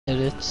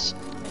It's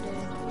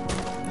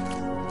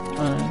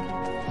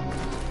alright.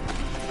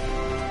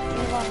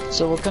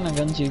 So what kind of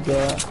guns you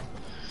got?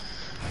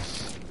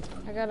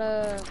 I got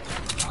a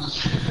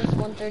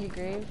 130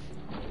 Grave.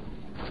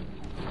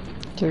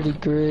 30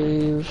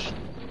 Grave.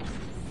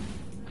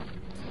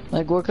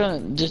 Like what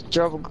kind of, just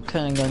drop what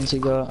kind of guns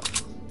you got.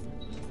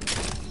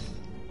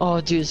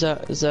 Oh dude, is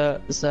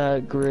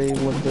that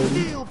Grave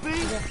 130? Deal, B.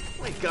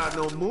 Ain't got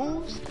no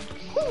moves.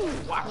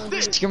 Watch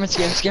this.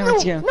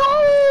 Scam him. No!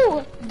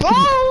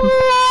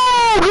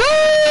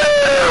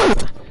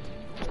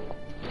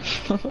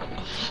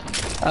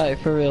 Alright,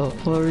 for real.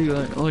 What do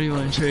you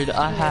want to trade?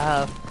 I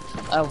have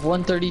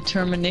 130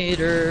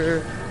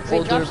 Terminator,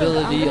 full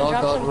durability, all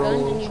got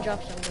roll.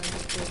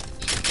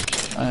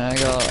 I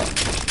got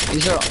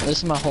this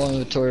is my whole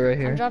inventory right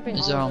here.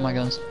 These are all my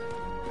guns.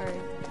 Alright.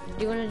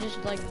 Do you wanna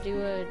just like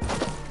do a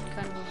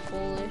kind of a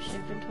full-ish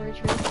inventory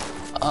trade?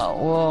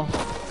 Well,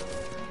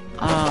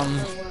 I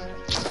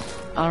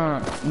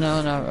don't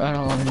know. No, I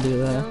don't want to do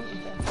that. No? Okay.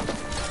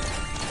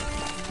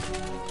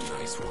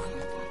 Nice one.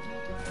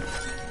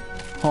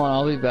 Hold on,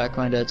 I'll be back.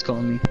 My dad's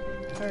calling me.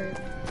 Alright.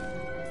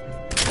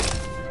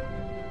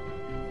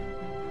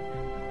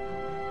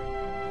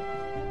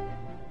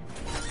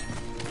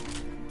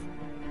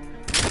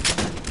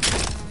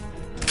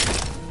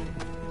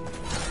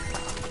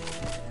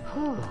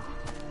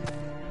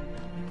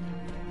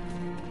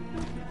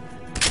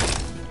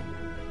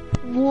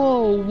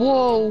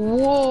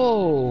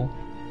 Whoa!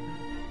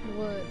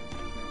 What?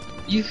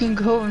 You can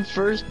go in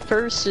first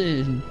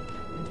person.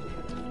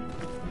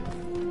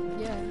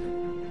 Yeah.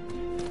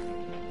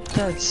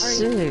 That's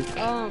sick.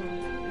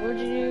 What'd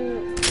you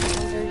do?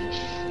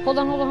 Hold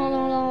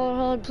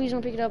on. Please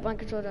don't pick it up. My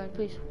control died.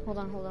 Please. Hold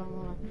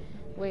on.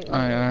 Wait.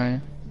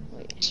 Alright.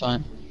 Wait. It's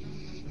fine.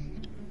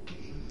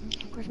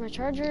 Where's my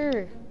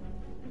charger?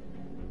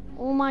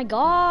 Oh my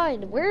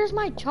god. Where's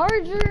my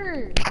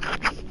charger?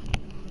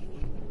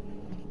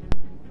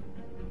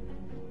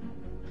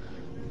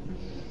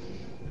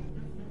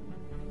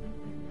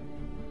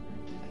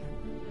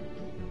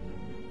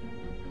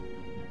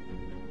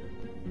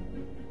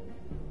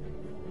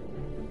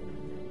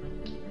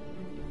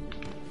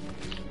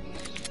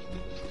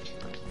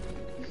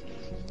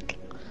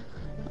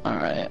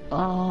 Alright,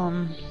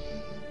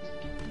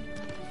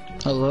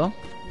 hello?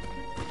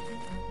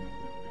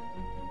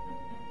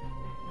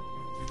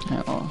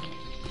 Oh.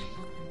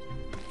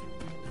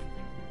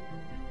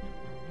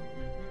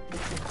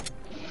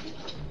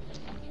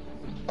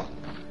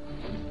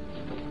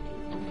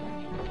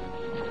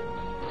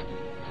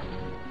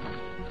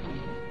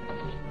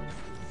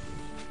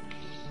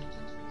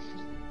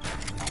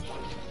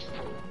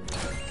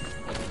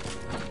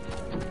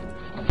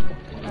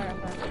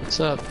 What's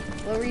up?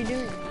 What were you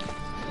doing?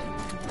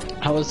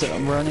 How was it?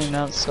 I'm running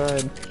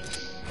outside. To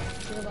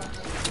the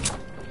box.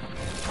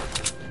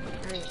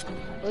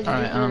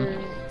 Alright. Alright,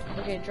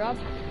 Okay, drop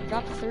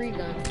 3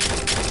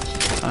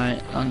 guns.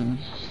 Alright,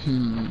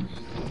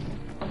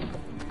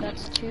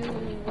 That's 2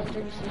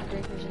 136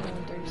 breakers and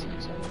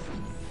 136 7.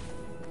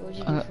 What would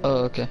you do for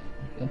oh, okay.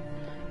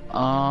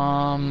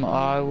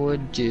 I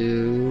would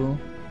do...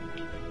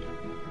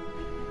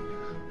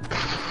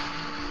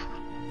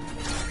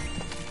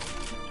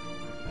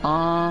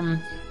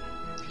 Um...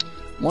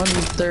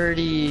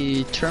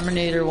 130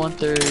 Terminator,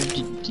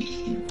 130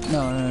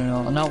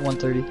 no, not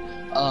 130.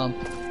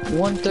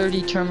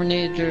 130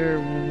 Terminator,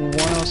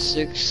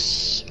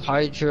 106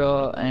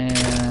 Hydra,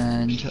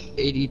 and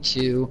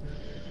 82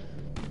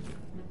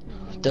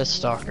 Death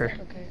Stalker.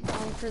 Okay.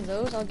 For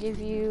those, I'll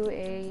give you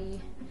a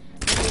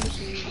 130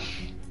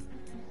 Siege,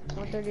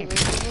 130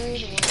 Razor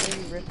Blade, and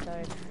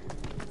 130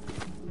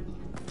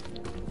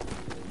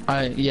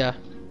 Riptide. Yeah.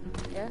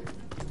 Yeah?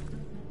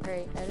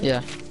 Alright, edit.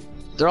 Yeah.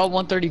 They're all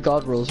 130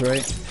 God rolls,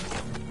 right?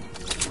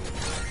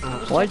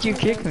 Why'd you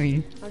kick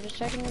me? I'm just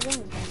checking your gun.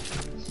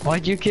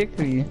 Why'd you kick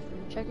me?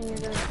 Checking your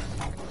gun.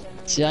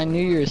 See, I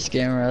knew you were a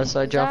scammer, that's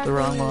why I dropped the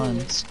wrong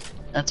ones.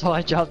 That's why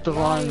I dropped the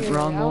wrong I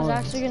was ones.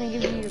 actually gonna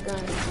give you your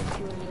gun.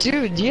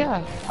 Dude,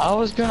 yeah, I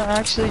was gonna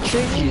actually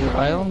trade you.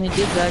 I only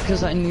did that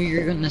because I knew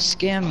you were gonna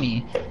scam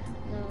me. No,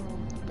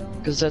 don't.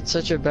 Because that's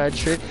such a bad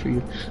trick for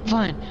you.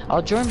 Fine,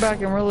 I'll join back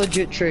and we're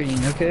legit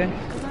trading, okay?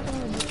 I'm not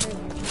gonna let you trade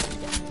me.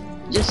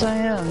 Yes, I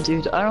am,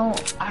 dude. I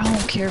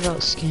don't care about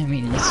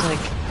scamming. It's like,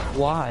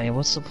 why?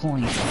 What's the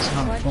point? It's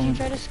not Why did you fun.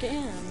 try to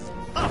scam?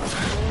 I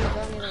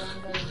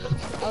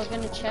was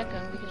gonna check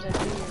them because I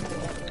knew you were gonna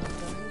get the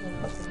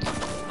wrong guns.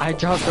 I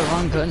dropped the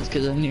wrong guns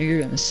because I knew you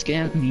were gonna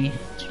scam me.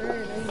 Sure, no you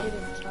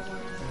didn't. Stop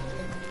lying.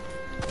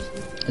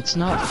 It's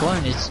not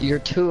fun. You're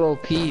too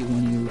OP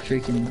when you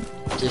freaking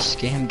just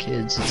scam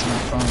kids. It's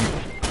not fun.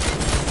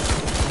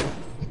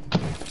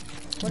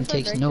 What It if I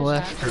takes break no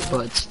this effort, axe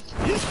but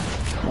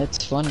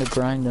it's fun to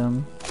grind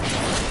them.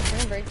 off? Can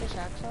I break this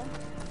axe off?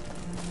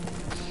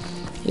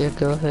 Yeah,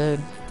 go ahead.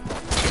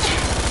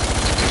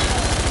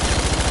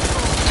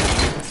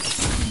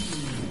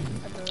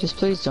 Just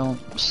please don't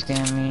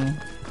scam me.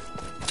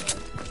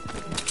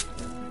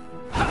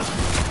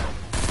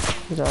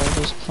 Cause I was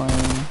just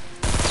playing.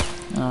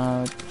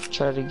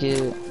 Try to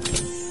get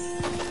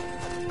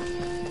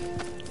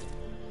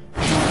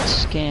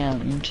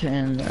scammed,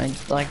 and I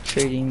like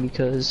trading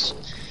because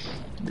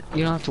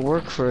you don't have to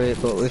work for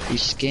it, but if you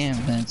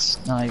scam, then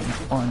it's not even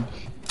fun.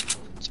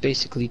 It's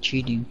basically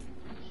cheating.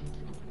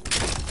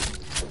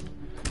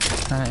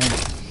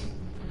 Alright.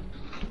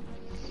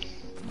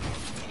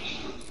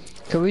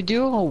 Can we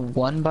do a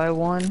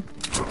 1-by-1?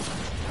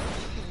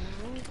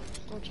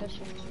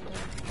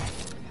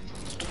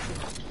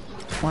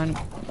 One.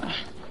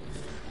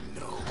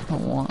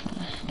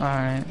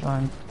 Alright,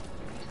 fine.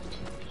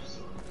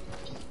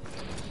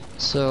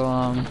 So,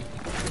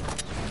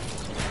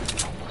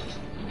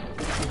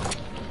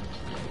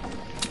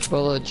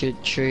 well,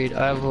 legit trade.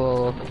 I have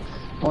a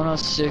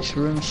 106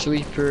 room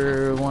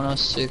sweeper,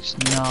 106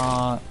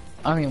 knock.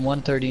 I mean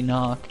 130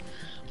 knock,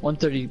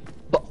 130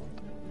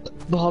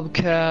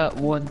 bobcat,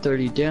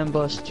 130 dam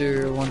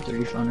buster,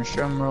 130 founder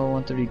strumroll,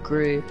 130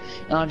 grave,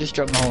 and I'll just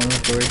drop my whole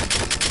inventory.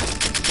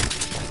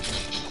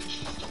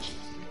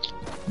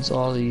 So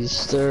all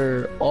these,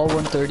 they're all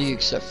 130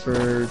 except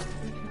for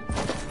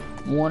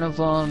one of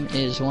them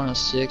is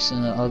 106,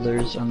 and the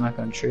others I'm not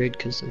gonna trade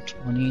because they're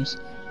 20s.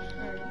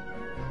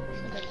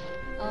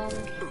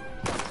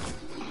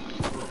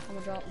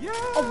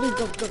 Oh, please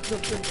go.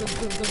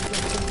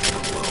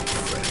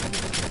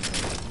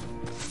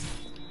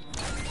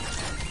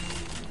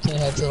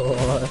 That's a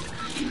lot.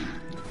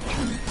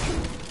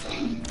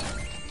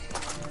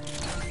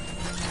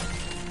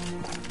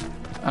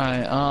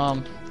 Alright,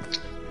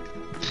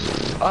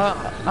 I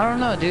don't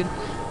know, dude.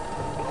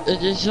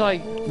 It's just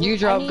like, you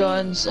drop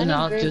guns, and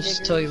I'll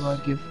just tell you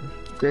what I give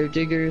for grave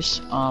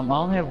diggers. I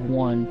only have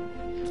one.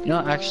 You know,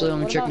 actually, let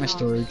me check my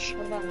storage.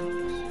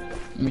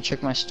 Let me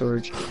check my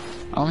storage.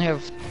 I only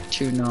have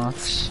 2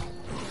 knocks,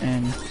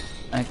 and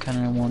I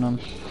kind of want them.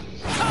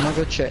 I'm gonna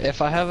go check.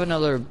 If I have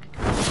another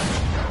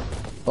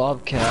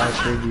bobcat, I'll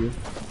trade you.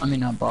 I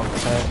mean, not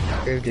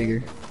bobcat, grave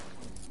digger.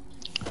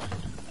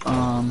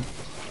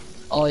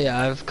 Oh yeah,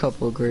 I have a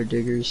couple of grave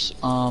diggers.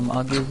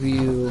 I'll give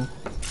you.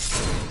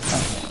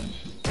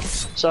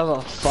 So I have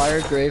a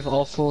fire grave,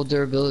 all full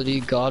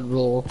durability, god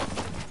roll,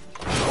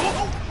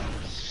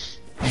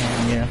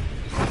 and yeah.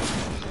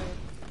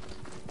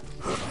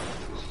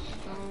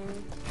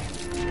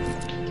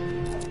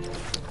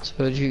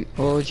 So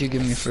what would you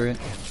give me for it?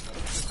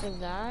 For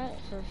that,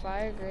 for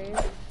fire grave,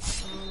 I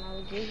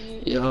would give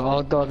you. Yeah,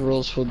 all god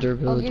rolls full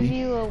durability. I'll give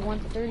you a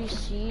 130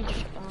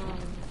 siege,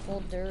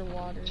 full dur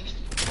water.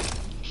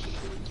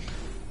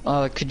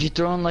 Could you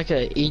throw in like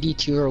a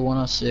 82 or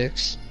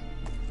 106?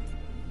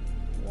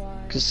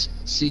 Why? Cause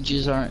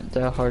sieges aren't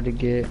that hard to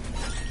get.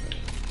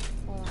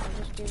 Hold on, I'll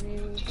just give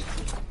you.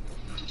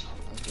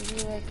 I'll give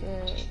you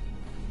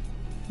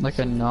like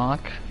a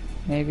knock,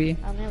 maybe.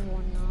 I only have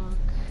 1 knock.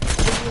 I'll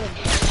give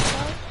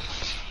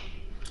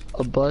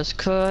you A buzz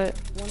cut.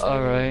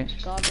 All right.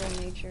 God roll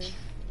nature.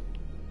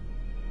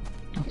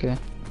 Okay.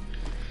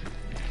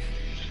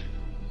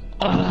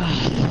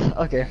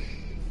 Okay.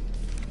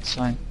 It's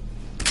fine.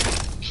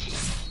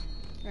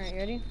 Alright,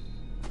 ready?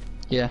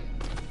 Yeah.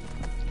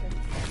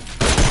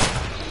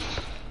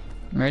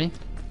 Ready?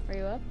 Are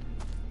you up?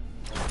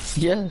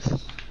 Yes.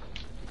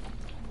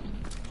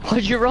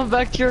 Why'd you run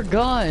back to your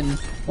gun?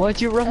 Why'd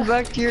you run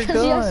back to your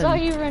gun? I saw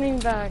you running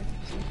back.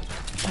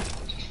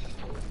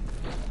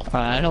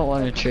 I don't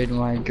want to trade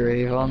my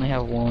grave. I only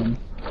have 1.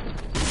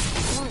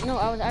 No,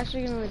 I was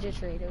actually gonna legit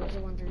trade. It was a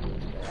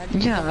 130.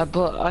 Yeah,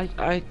 but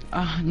I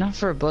not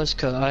for a buzz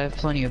cut. I have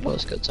plenty of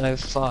buzz cuts. I have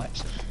 5. I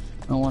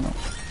don't want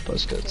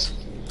buzz cuts.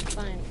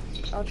 Fine.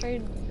 I'll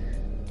trade.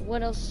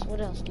 What else do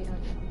you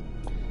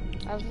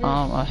have?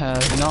 I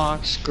have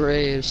Nox,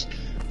 Graves,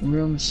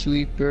 Room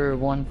Sweeper,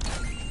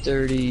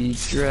 130,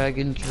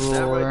 Dragon's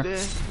Roar. Trade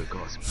for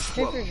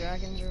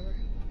Dragon's Roar.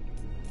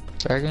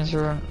 Dragon's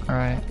Roar?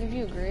 Alright. I'll give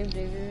you a Grave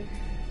Digger.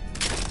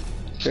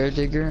 Grave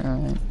Digger?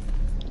 Alright.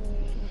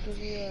 I'll give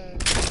you a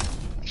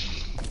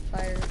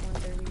Fire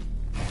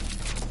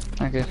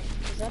 130. Okay.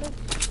 Is that a...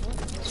 What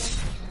is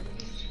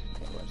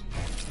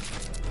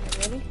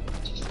that? Ready?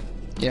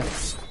 Yeah.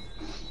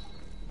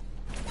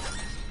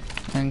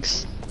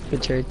 Thanks.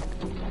 Good trade.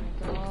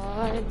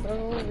 God,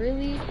 bro,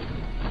 really?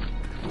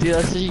 Dude,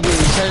 that's what you get. You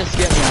tried to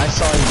scam me. I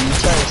saw you. You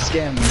tried to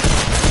scam me.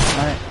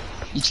 Alright.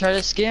 You tried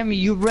to scam me.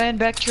 You ran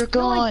back to your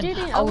gun. No, I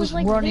didn't. I was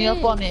like running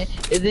up on it,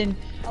 and then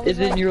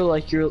you're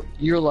like, huh.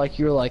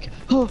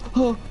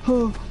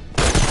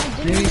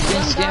 Maybe you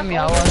didn't scam me.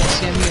 I want to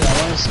scam you.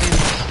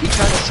 You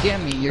tried to scam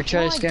me. You're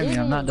trying to scam me.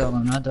 I'm not dumb.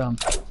 I'm not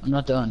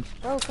dumb.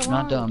 Bro, come I'm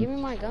not on. dumb. Give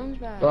me my guns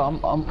back. Bro,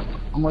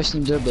 I'm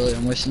wasting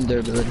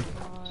durability.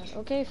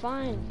 Okay,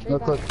 fine. Trade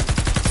Look.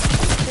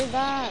 Trade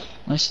back.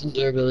 I'm wasting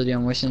durability.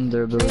 Trade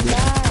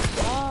back.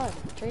 God.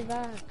 Trade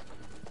back.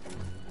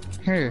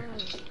 Here.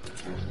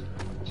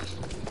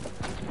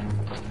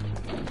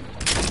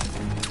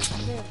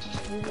 Here,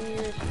 give me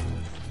your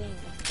thing.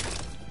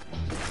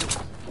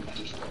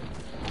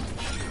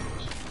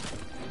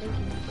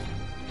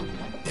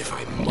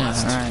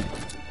 Yeah, alright.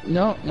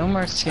 No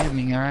more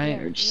scamming, alright?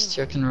 We're just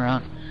checking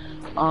around.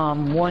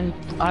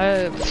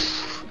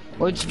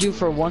 What'd you do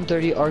for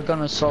 130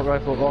 Argon assault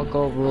rifle, all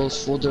gold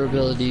rules, full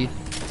durability?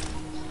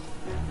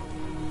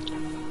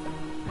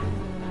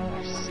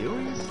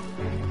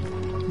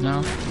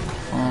 No?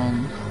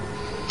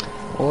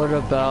 What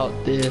about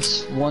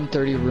this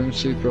 130 room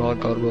sweeper? Oh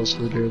god, wills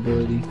for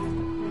durability.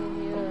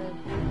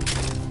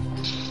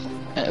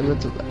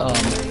 With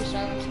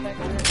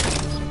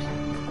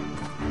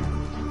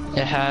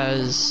it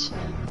has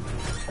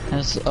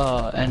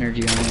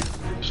energy on it.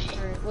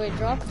 Wait,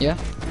 drop? Yeah?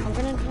 I'm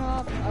gonna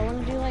drop, I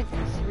wanna do like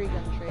 3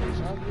 gun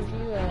trades. I'll give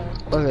you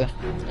Okay. a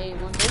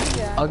 130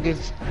 jack, I'll give,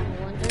 a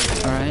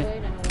 130 alright. blade,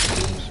 and a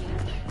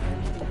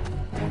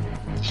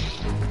 130 siege.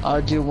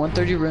 I'll do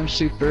 130 rim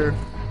sweeper,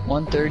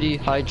 130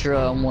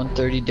 hydra, and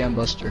 130 dam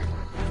buster.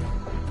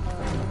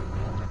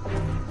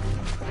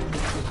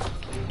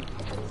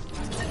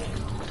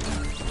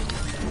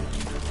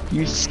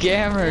 You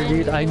scammer,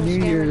 dude. I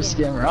knew you were a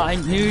scammer. I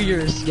knew you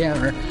were a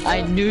scammer.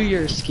 I knew you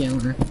were a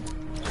scammer.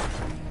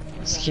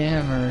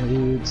 Scammer,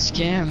 dude.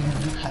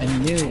 Scammer. I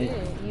knew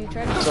it. You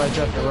tried to So I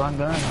dropped the wrong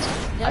guns.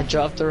 I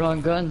dropped the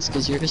wrong guns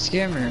because you're a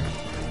scammer.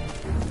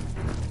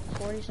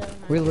 47.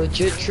 We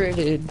legit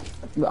traded.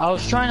 I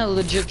was trying to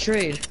legit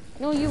trade.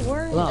 No, you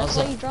weren't. Well, That's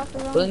why you dropped the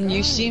wrong Then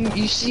you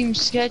gun. seem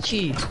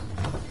sketchy.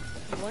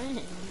 When?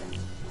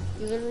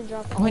 You literally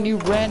dropped When all you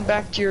of them. ran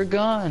back to your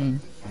gun.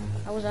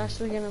 I was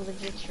actually gonna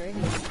legit trade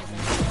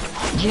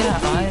you.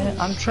 Yeah,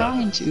 I'm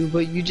trying to,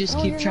 but you just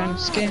No, keep you're trying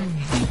to not.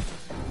 scam me.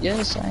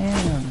 Yes, I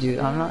am, dude.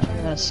 I'm not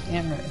a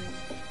scammer.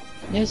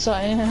 Yes,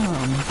 I am.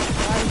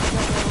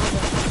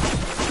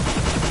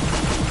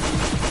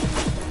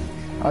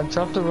 Why I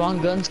dropped the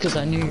wrong guns because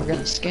I knew you were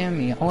gonna scam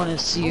me. I want to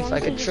see if I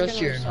could trust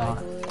you or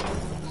not.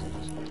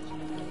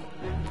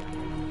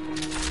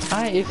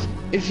 Alright,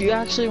 if you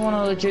actually want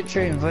to legit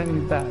trade, invite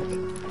me back.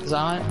 Cause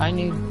I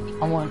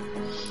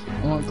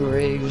want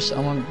graves. I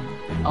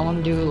want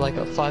to do like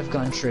a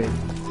 5-gun trade.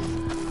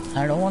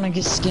 I don't want to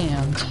get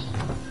scammed.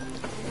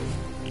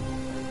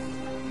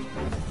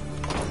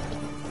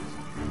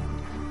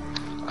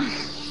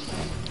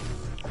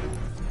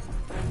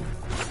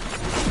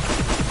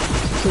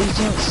 Please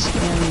don't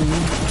scam me.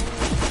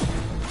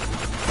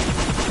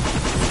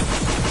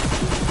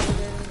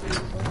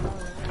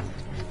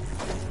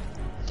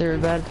 They're a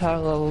bad power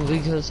level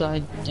because I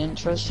didn't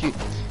trust you.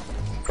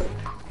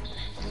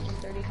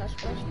 30 hush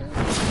buster?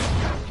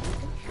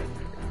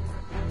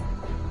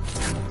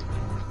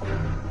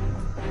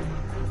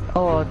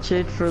 Oh, I'll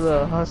trade for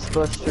the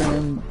Hustbuster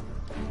and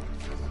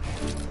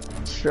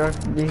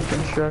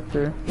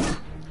Deconstructor.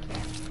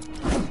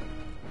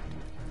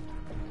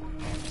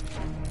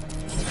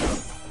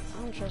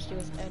 I don't trust you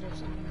with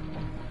edits.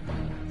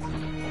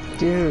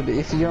 Dude,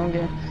 if you don't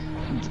get...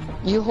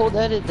 You hold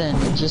edit then,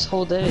 just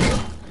hold edit.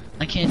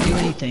 I can't do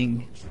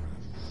anything.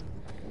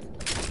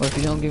 Or if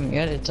you don't give me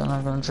edits, I'm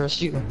not gonna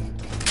trust you.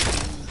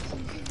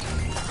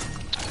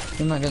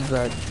 Give my guns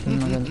back. Give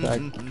my guns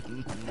back.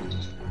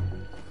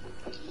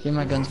 Give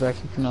my guns back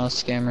if you're not a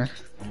scammer.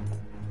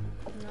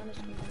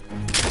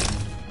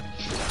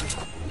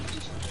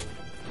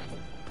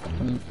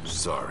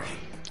 Sorry.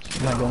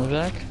 Give my guns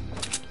back.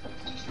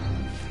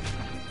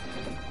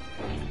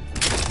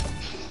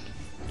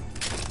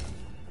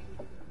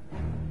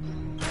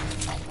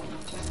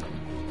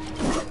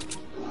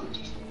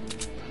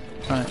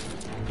 Alright.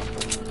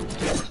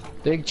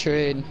 Big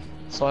trade.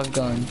 5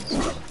 guns.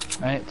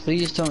 Alright,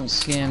 please don't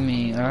scam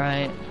me,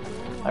 alright?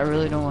 I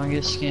really don't want to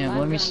get scammed.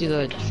 Let me see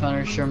the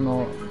Founder's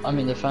Terminal,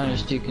 the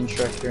Founder's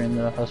Deconstructor and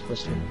the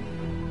Hustbuster.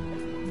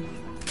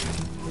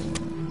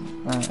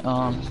 Alright,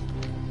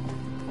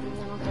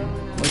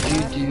 what'd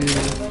you do?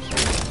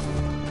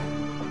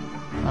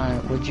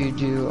 Alright, what'd you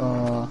do,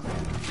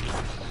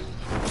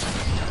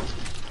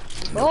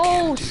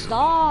 Oh,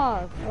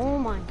 stop! Oh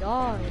my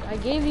god. I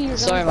gave you your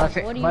guns Sorry, back.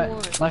 What do you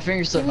want? my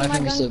finger slipped, Give me my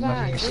finger guns slipped, my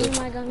back. finger Give slipped. me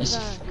my guns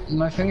back.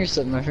 My finger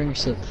slipped, my finger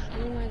slipped.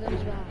 Give me my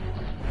guns back.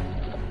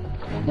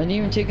 I didn't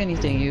even take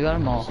anything, you got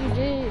them all. Yes, you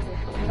did.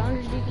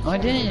 Founders Deconstructor. No, I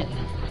didn't.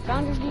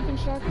 Founders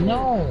Deconstructor.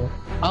 No!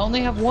 I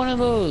only have one of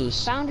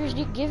those. Founders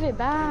give it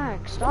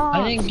back. Stop.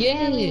 I didn't get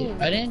scamming.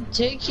 it. I didn't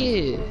take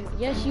it.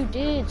 Yes, you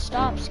did.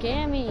 Stop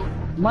scamming.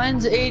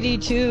 Mine's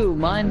 82.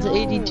 Mine's No,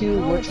 82.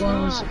 no, Which it's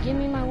one was? not. Give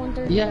me my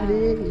 130 Yeah, back.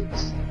 it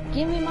is.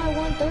 Give me my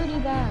 130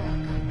 back.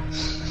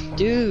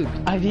 Dude,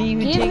 I didn't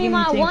even Give take me anything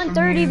my from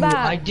 130 you. back.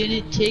 I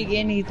didn't take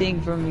anything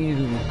from you.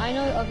 I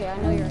know. Okay, I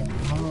know you're right.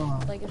 Oh.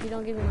 Like, if you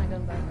don't give me my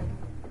gun back, I'm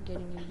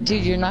getting you.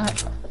 Dude, you're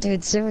not.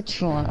 Dude, say what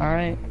you want,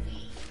 alright?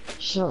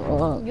 Shut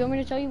up. You want me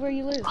to tell you where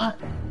you live? What?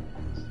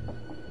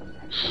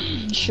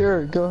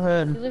 Sure, go You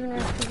ahead. live in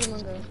Rancho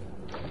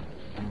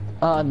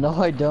Cucamonga. No,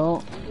 I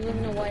don't. You live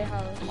in a White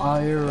House. Oh,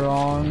 you're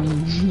wrong.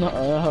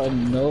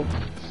 Nope.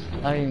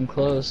 Not even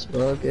close,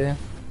 but okay.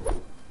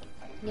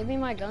 Give me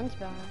my guns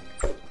back.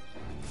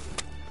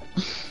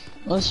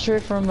 Let's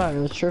trade from back.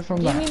 Let's trade from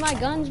Give back. me my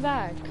guns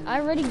back. I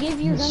already gave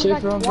you your Let's guns trade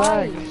back from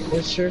twice. back.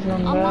 Let's trade from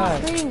I'm not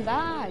back. trading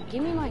back.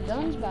 Give me my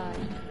guns back.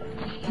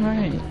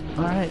 Alright.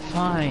 Alright,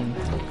 fine.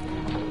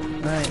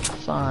 Alright,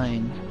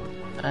 fine.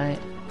 Alright.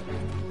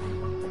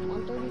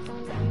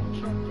 135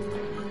 instructor.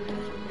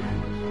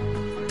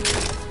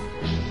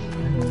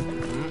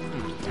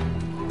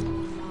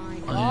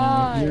 My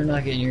God. You're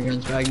not getting your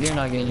guns back. You're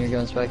not getting your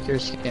guns back. You're a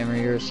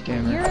scammer. You're a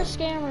scammer. You're a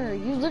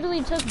scammer. You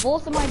literally took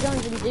both of my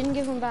guns and didn't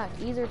give them back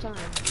either time.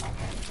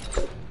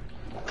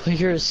 But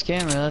you're a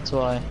scammer. That's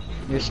why.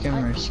 You're a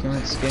scammer. Scammer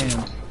gets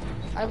scammed.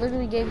 I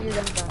literally gave you your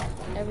guns back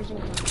every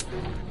single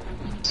time.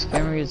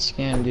 Scammer gets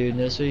scammed, dude.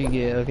 That's what you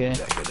get. Okay.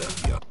 Back it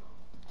up, yo.